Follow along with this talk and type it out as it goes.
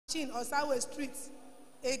Osawe Street,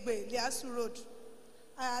 Egbe, Liasu Road.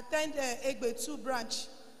 I attend Egbe 2 branch.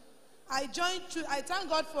 I thank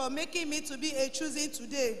God for making me to be a choosing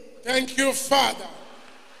today. Thank you, Father.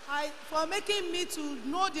 For making me to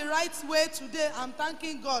know the right way today, I'm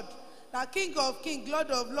thanking God. The King of Kings,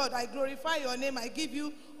 Lord of Lords, I glorify your name. I give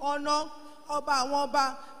you honor. Ọba àwọn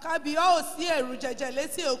ọba, kábíyèsí ẹ̀rù jẹ̀jẹ̀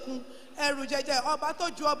létí òkun, ẹ̀rù jẹ̀jẹ̀ ọba tó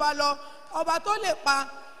ju ọba lọ, ọba tó lè pa,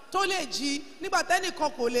 tó lè jí, nígbà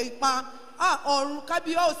tẹ́nìkan kò lè pa. Ọ̀run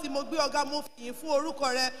kábíyèsí mo gbé ọ̀gá mo fìyìn fún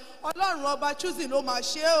orúkọ rẹ. Ọlọ́run ọba choosing ló máa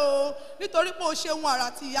ṣe o. Nítorí pé o ṣe ohun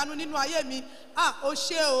àrà àti ìyanu nínú ayé mi. O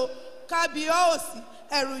ṣe o. Kábíyèsí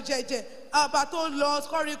ẹ̀rù jẹ̀jẹ̀ ọba tó lọ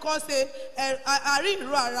kọ́ríkọ́ ṣe àrí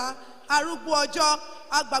ìró àrá arúgbó ọjọ́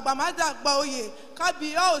àgbàgbà má dàgbà oyè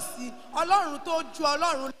kábíyèsí ọlọ́run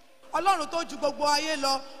tó ju gbogbo ayé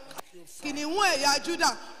lọ kìnìún ẹ̀yà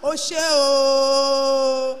Júdà ó ṣe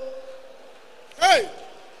o. Hey,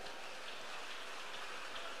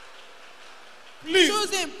 please.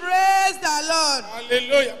 Choosing, praise the Lord.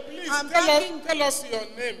 Hallelujah. Please tell us your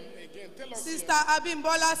name again. Tell us. Sister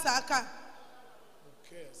Abimbola Saka.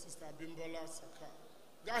 Okay, Sister Abimbola Saka.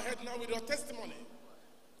 Go ahead now with your testimony.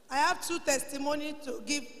 I have 2 testimonies to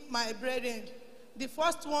give my brethren. The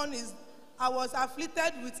first one is I was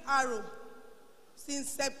afflicted with arrow since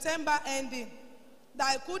September ending that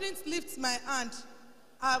I couldn't lift my hand.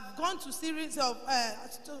 I've gone to series of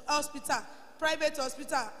hospital, private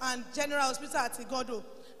hospital and general hospital at Igodo.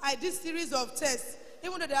 I did series of tests.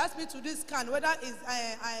 Even though they asked me to do scan, whether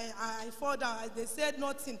I fall down, they said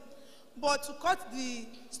nothing. But to cut the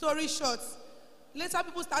story short, later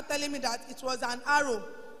people start telling me that it was an arrow.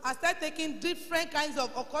 I started taking different kinds of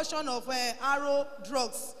occursion of arrow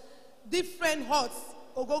drugs, different herbs,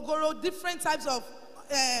 ogogoro, different types of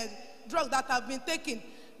drugs that have been taken.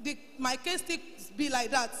 My case still be like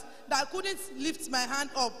that I couldn't lift my hand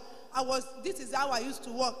up. This is how I used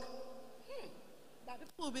to walk. That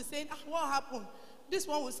people will be saying, what happened? This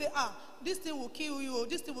one will say, this thing will kill you,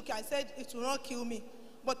 this thing will kill. I said, it will not kill me.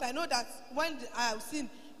 But I know that when I have seen,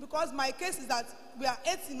 because my case is that we are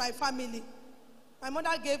 8 in my family. My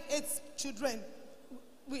mother gave 8 children.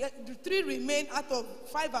 3 remain out of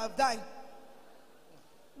 5 have died.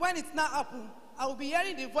 When it's not happened, I will be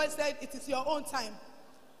hearing the voice said, it is your own time.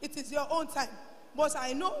 It is your own time. But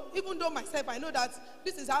I know, even though myself, I know that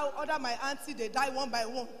this is how other my auntie, they die one by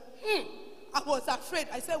one. I was afraid.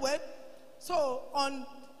 I said, well, so on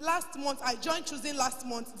last month, I joined choosing last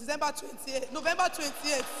month, November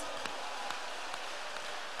 28th.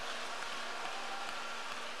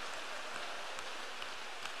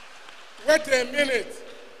 Wait a minute.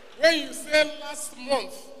 When you say last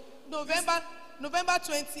month, November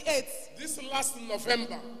 28th. This last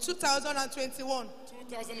November. 2021.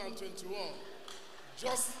 2021.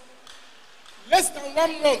 Just less than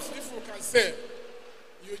 1 month, if we can say,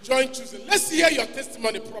 you joined choosing. Let's hear your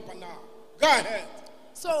testimony proper now. Go ahead.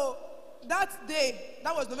 So that day,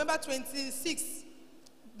 that was November 26th.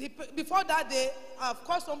 Before that day, I've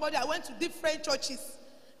called somebody. I went to different churches,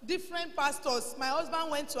 different pastors. My husband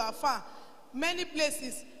went to Afar, many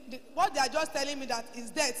places. What they are just telling me that is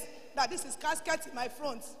death, that this is casket in my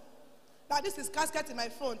front. That this is casket in my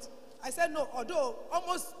front. I said no, although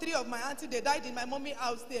almost 3 of my aunties, they died in my mommy's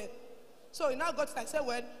house there. So he now got to, I said,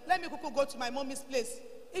 well, let me go to my mommy's place.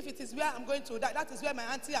 If it is where I'm going to die, that is where my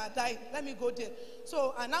auntie had died. Let me go there.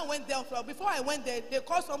 So I now went there. Before I went there, they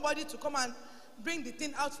called somebody to come and bring the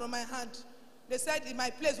thing out from my hand. They said in my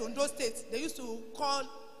place, Ondo State, they used to call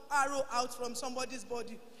arrow out from somebody's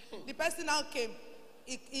body. The person now came.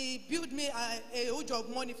 He billed me a huge of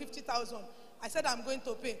money, 50,000. I said, I'm going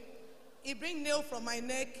to pay. He bring nail from my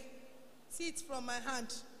neck, teeth from my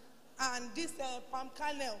hand, and this palm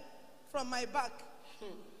kernel from my back.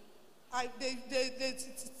 They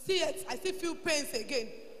see it. I still feel pains again.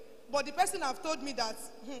 But the person have told me that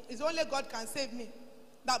it's only God can save me.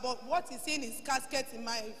 But what he's seeing is casket in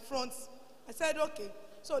my front. I said, okay.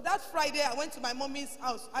 So that Friday, I went to my mommy's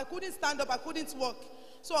house. I couldn't stand up. I couldn't walk.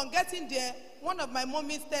 So on getting there, one of my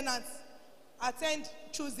mommy's tenants attend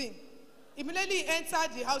choosing. Immediately he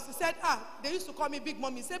entered the house. He said, they used to call me Big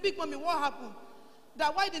Mommy. He said, Big Mommy, what happened?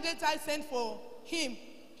 That why didn't I send for him?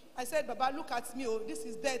 I said, Baba, look at me. Oh, this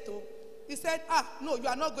is death. Oh. He said, no, you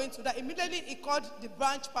are not going to die. Immediately he called the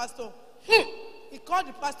branch pastor. He called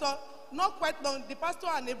the pastor. Not quite long, the pastor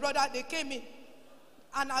and the brother, they came in.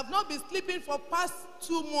 And I've not been sleeping for past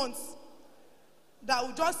 2 months. That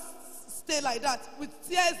will just stay like that with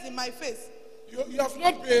tears in my face. You have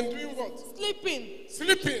not been doing what? Sleeping.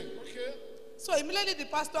 Sleeping, okay. So immediately the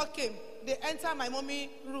pastor came. They entered my mommy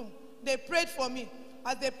room. They prayed for me.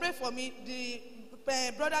 As they prayed for me, the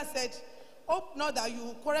brother said, hope not that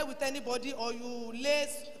you quarrel with anybody or you lay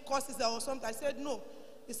curses or something. I said, no.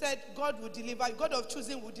 He said, God will deliver you. God of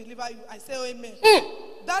choosing will deliver you. I said, oh, amen.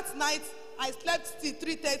 That night, I slept till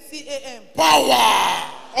 3:30 a.m.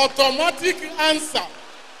 Power. Automatic answer.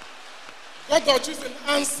 God of choosing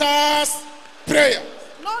answers prayer.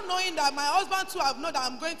 Not knowing that my husband too have known that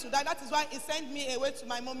I'm going to die. That is why he sent me away to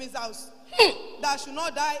my mommy's house. That I should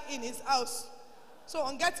not die in his house. So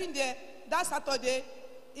on getting there, that Saturday,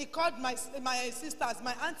 he called my sisters,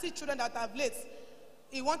 my auntie children that are late.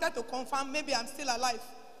 He wanted to confirm maybe I'm still alive.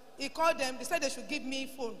 He called them. They said they should give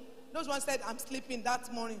me phone. Those ones said I'm sleeping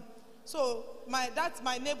that morning. So my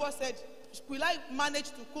neighbor said, will I manage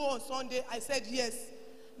to go on Sunday? I said yes.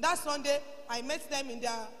 That Sunday, I met them in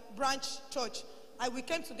their branch church. We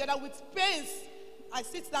came together with pains. I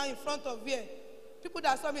sit down in front of here. People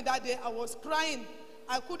that saw me that day, I was crying.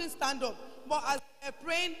 I couldn't stand up. But as I was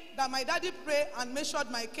praying, that my daddy prayed and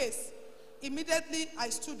measured my case. Immediately, I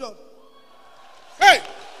stood up. Hey!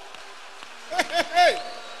 Hey, hey, hey!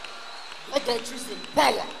 God don't choose in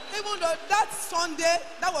power. Even though that Sunday,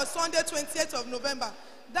 that was Sunday 28th of November.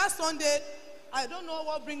 That Sunday, I don't know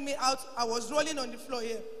what bring me out. I was rolling on the floor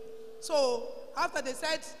here. So after they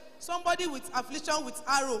said, somebody with affliction with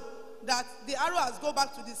arrow, that the arrow has go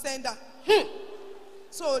back to the sender.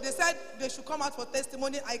 So they said they should come out for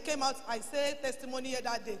testimony. I came out, I said testimony here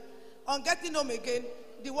that day. On getting home again,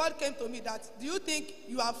 the word came to me that, do you think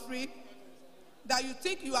you are free? That you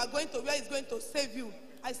think you are going to where it's going to save you?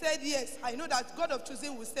 I said, yes, I know that God of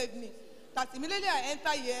choosing will save me. That immediately I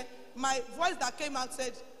enter here, my voice that came out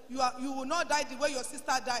said, you will not die the way your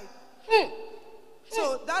sister died.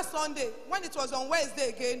 So that Sunday, when it was on Wednesday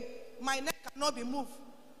again, my neck cannot be moved.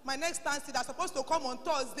 My neck stands still. That's supposed to come on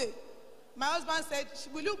Thursday. My husband said,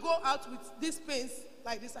 will you go out with these pains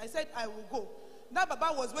like this? I said, I will go. That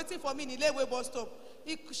Baba was waiting for me in Ilewe bus stop.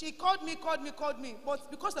 She called me.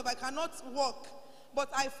 But because of I cannot walk, but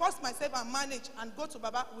I forced myself and managed and go to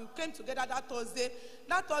Baba. We came together that Thursday.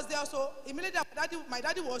 That Thursday also, immediately my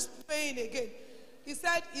daddy was praying again. He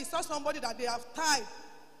said he saw somebody that they have tied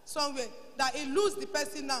somewhere, that he lose the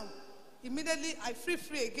person now. Immediately, I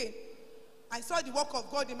free again. I saw the work of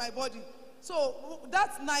God in my body. So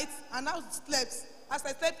that night, and I slept. As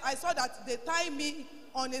I slept, I saw that they tied me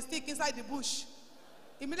on a stick inside the bush.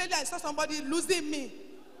 Immediately, I saw somebody losing me.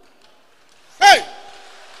 Hey!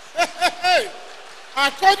 Hey, hey, hey!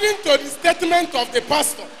 According to the statement of the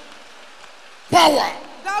pastor, power.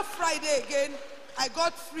 That Friday again, I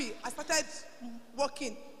got free. I started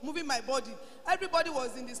walking, moving my body. Everybody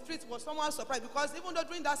was in the street, was someone surprised, because even though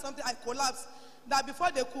during that something I collapsed, that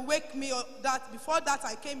before they could wake me up, that before that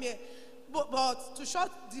I came here. But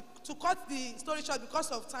to cut the story short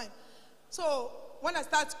because of time. So when I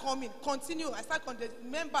start coming, continue. The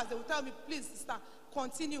members, they will tell me, please, sister,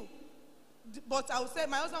 continue. But I would say,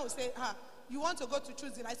 my husband would say, you want to go to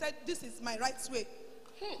choosing? I said, this is my right way.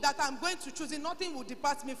 That I'm going to choosing, nothing will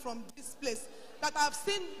depart me from this place. That I've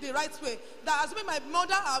seen the right way. That as my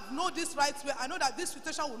mother have known this right way, I know that this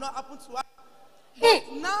situation will not happen to her. But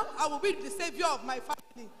now I will be the savior of my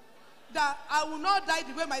family. That I will not die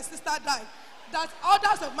the way my sister died. That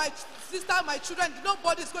others of my sister, my children,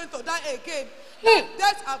 nobody is going to die again.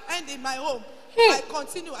 Death have ended in my home. I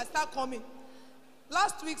continue, I start coming.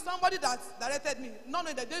 Last week, somebody that directed me, not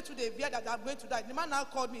knowing the day to the year that I'm going to die, the man now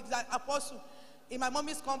called me, he's like, Apostle, in my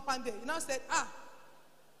mommy's compound there. He now said,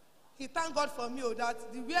 he thanked God for me, that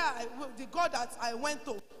the God that I went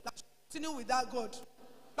to, that I should continue with that God.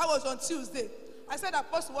 That was on Tuesday. I said,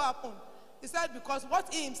 Apostle, what happened? He said, because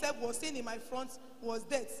what he himself was seeing in my front was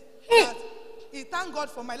death. That he thanked God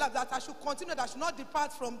for my life, that I should continue, that I should not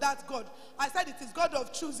depart from that God. I said, it is God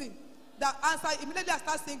of choosing. That answer, immediately I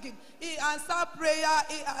start singing. He answered prayer,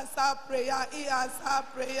 he answered prayer, he answered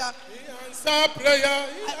prayer. He answered prayer,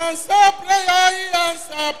 he answered prayer, he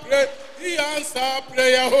answered prayer, he answered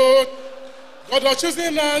prayer. Oh, God of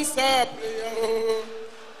choosing answer prayer. Oh,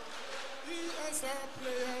 he answered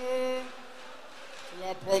prayer. Oh,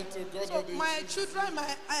 clap unto God. So my children,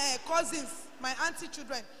 my cousins, my auntie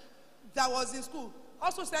children that was in school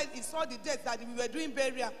also said he saw the death that we were doing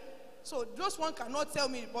burial. So those one cannot tell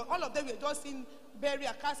me, but all of them were just in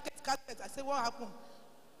burial, casket. I said, what happened?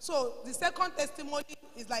 So the second testimony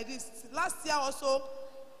is like this. Last year also,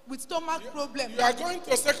 with stomach problem. You are going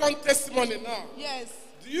to second testimony now. Yes.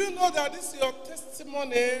 Do you know that this your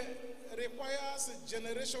testimony requires a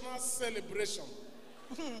generational celebration?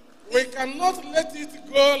 We cannot let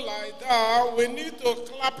it go like that. We need to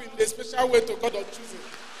clap in a special way to God of choosing.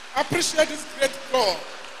 Appreciate this great God.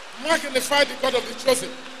 Magnify the God of the chosen.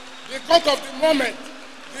 The God of the moment,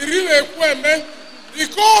 the real equipment, the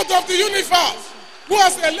God of the universe. who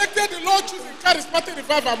has elected the Lord choosing charismatic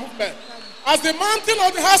revival movement as the mountain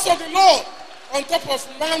of the house of the Lord on top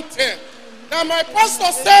of mountain. Now my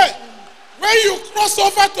pastor said, when you cross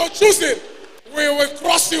over to choosing, we will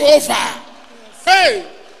cross you over. Yes. Hey,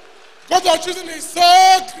 God of choosing is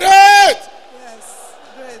so great. Yes,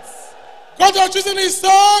 great. God of choosing is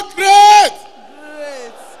so great.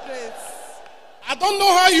 Great, great. I don't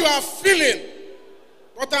know how you are feeling,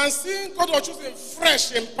 but I'm seeing God of choosing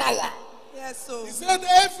fresh in power. Yes, so. He said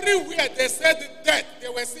everywhere they said death, they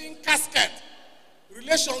were seeing casket.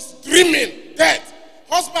 Relations dreaming, death.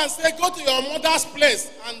 Husband said, go to your mother's place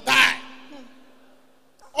and die.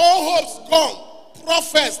 All hopes gone.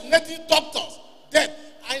 Prophets, native doctors, dead.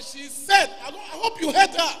 And she said, I hope you heard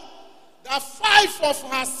her, that 5 of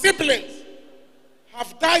her siblings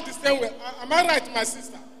have died the same way. Am I right, my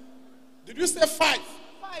sister? Did you say 5?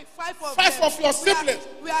 5 of your siblings.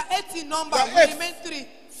 We are 8 in number. We remain 3.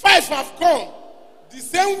 5 have gone the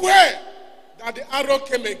same way that the arrow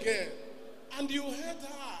came again. And you heard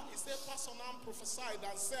her. He said, Pastor Nam prophesied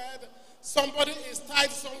and said, somebody is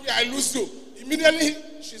tied somewhere, I lose you. Immediately,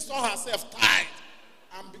 she saw herself tied.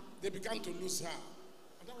 And they began to lose her.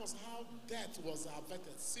 And that was how death was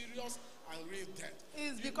averted. Serious and real death.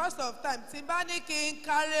 It's because of time. Timbani king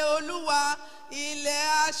kare oluwa ile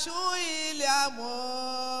aṣu ile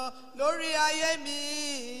amo lórí ayé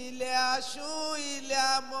mi ile aṣu ile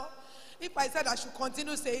amo. If I said I should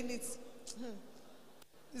continue saying it,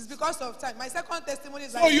 it's because of time. My second testimony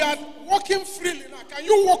is so you are walking freely now. Can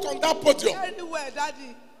you walk on that podium? Very well,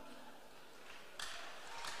 Daddy.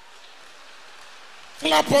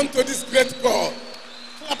 Clap unto this great God.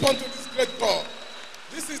 Clap unto this great God.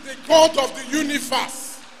 This is the God of the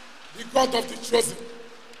universe, the God of the chosen.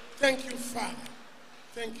 Thank you, Father.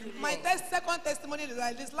 Thank you, Lord. My second testimony is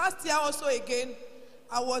like this. Last year also again,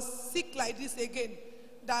 I was sick like this again.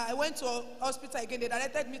 That I went to a hospital again. They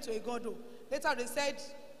directed me to a gondo. Later they said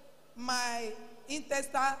my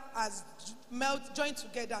intestine has joined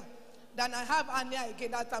together. Then I have hernia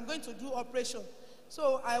again that I'm going to do operation.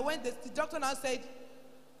 So I went. The doctor now said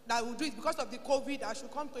that I will do it because of the COVID. I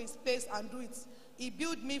should come to his place and do it. He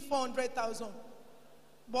billed me 400,000.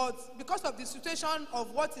 But because of the situation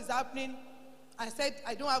of what is happening, I said,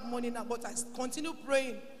 I don't have money now, but I continue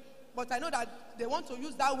praying. But I know that they want to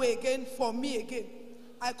use that way again for me again.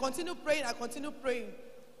 I continue praying.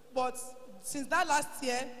 But since that last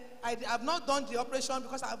year, I have not done the operation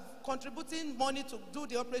because I'm contributing money to do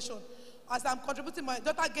the operation. As I'm contributing, my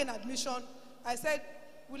daughter gained admission. I said,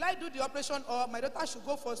 will I do the operation or my daughter should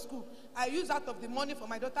go for school? I used out of the money for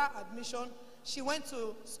my daughter admission. She went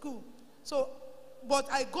to school. So, but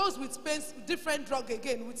I goes with pains, different drug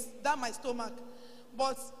again, with that my stomach.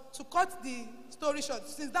 But to cut the story short,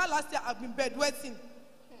 since that last year I've been bedwetting.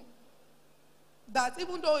 That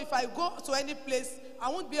even though if I go to any place, I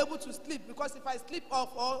won't be able to sleep because if I sleep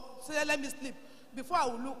off or say let me sleep, before I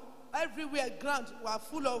will look, everywhere ground were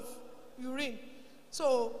full of urine.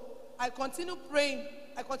 So I continue praying.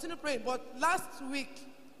 But last week,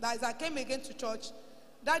 as I came again to church,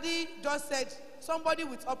 Daddy just said, somebody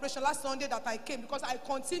with operation last Sunday that I came because I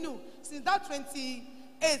continue. Since that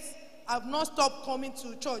 28th, I've not stopped coming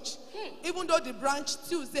to church. Even though the branch,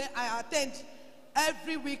 Tuesday, I attend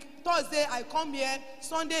every week. Thursday, I come here.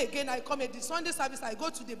 Sunday, again, I come here. The Sunday service, I go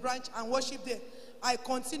to the branch and worship there. I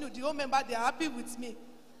continue. The whole member, they are happy with me.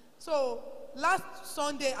 So, last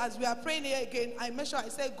Sunday, as we are praying here again, I made sure I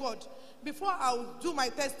said, God, before I will do my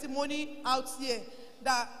testimony out here,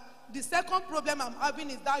 that the second problem I'm having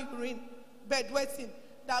is that urine, bedwetting.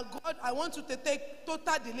 That God, I want you to take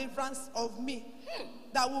total deliverance of me.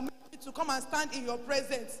 That will make me to come and stand in your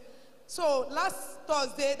presence. So last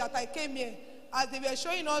Thursday that I came here, as they were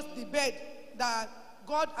showing us the bed that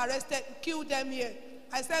God killed them here.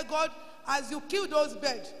 I said, God, as you kill those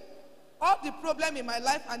beds, all the problem in my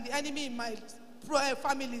life and the enemy in my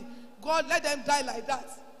family, God, let them die like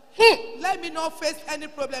that. Let me not face any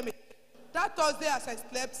problem. That Thursday as I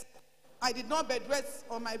slept, I did not bedwet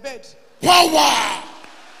on my bed. Power!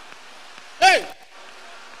 Hey!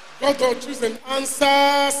 God don't choose and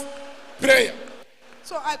answers prayer.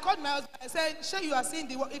 So I called my husband. I said, sure you are seeing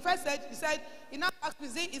the work. If I said, he said, he now asked me,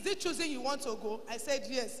 is it choosing you want to go? I said,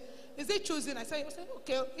 yes. Is it choosing? I said,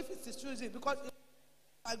 okay, if it is choosing, because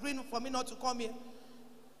it's agreeing for me not to come here.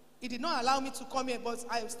 He did not allow me to come here, but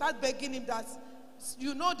I start begging him that,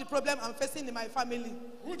 you know the problem I'm facing in my family.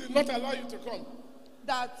 Who did not allow you to come?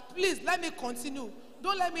 That, please, let me continue.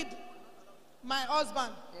 Don't let me, my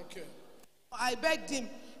husband. Okay. I begged him.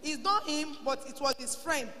 It's not him, but it was his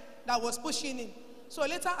friend that was pushing him. So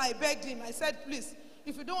later I begged him. I said, please,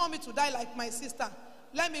 if you don't want me to die like my sister,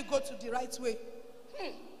 let me go to the right way.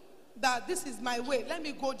 that this is my way. Let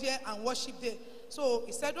me go there and worship there. So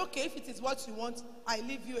he said, okay, if it is what you want, I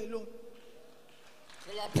leave you alone.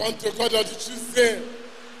 Clap unto God on Tuesday.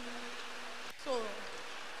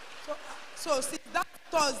 So since that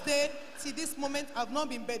Thursday till this moment, I've not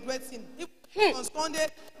been bedwetting. Even on Sunday,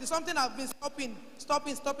 there's something I've been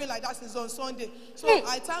stopping like that since on Sunday. So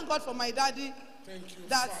I thank God for my daddy. Thank you,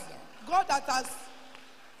 that Father. God that has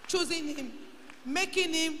chosen him,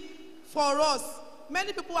 making him for us.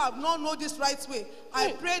 Many people have not known this right way.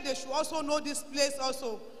 I pray they should also know this place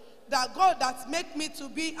also. That God that make me to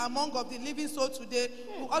be among of the living soul today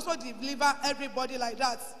will also deliver everybody like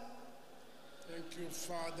that. Thank you,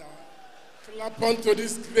 Father. Clap unto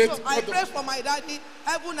this great So I pray for my daddy,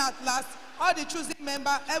 heaven at last, all the choosing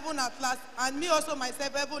member, heaven at last, and me also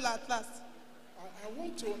myself, heaven at last. I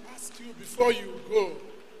want to ask you before you go,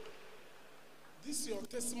 this your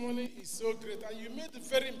testimony is so great, and you made a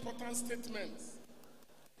very important statement.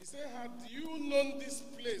 You said, had you known this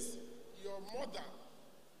place, your mother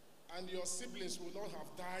and your siblings would not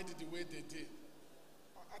have died the way they did.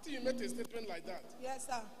 I think you made a statement like that. Yes,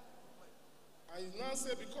 sir. And you now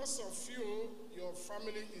say, because of you, your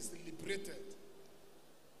family is liberated.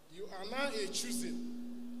 You are now a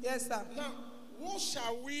choosing. Yes, sir. Now, what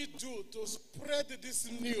shall we do to spread this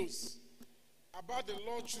news about the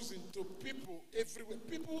Lord choosing to people everywhere?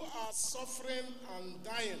 People are suffering and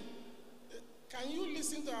dying. Can you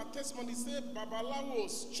listen to our testimony? Say,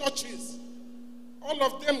 Babalawos, churches, all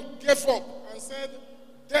of them gave up and said,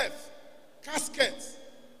 death, caskets.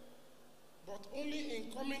 But only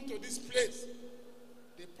in coming to this place,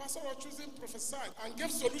 the pastor was choosing prophesied and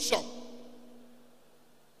gave solution.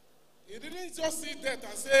 He didn't just see death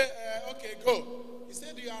and say, okay, go. He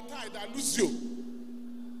said, you are tired, I lose you.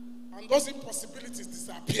 And those impossibilities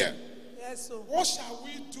disappear. Yes, sir. What shall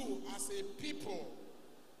we do as a people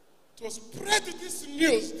to spread this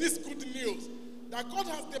news, this good news, that God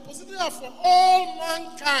has deposited for all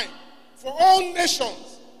mankind, for all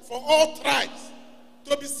nations, for all tribes,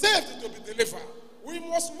 to be saved, to be delivered? We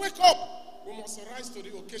must wake up. We must rise to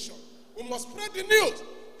the occasion. We must spread the news.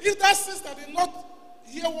 If that sister did not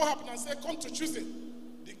hear what happened and say, come to choose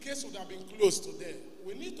it, the case would have been closed today.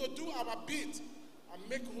 We need to do our bit and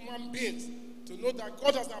make human beings to know that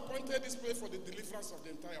God has appointed this place for the deliverance of the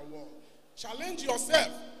entire world. Challenge yourself,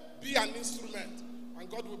 be an instrument, and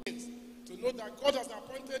God will be to know that God has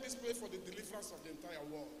appointed this place for the deliverance of the entire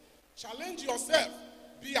world. Challenge yourself,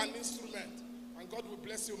 be an instrument, and God will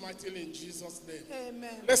bless you mightily in Jesus' name.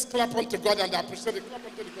 Amen. Let's clap unto God and appreciate it. Clap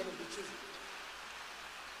unto the God of the church.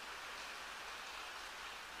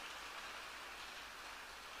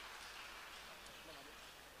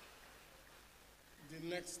 The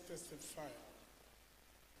next testifier.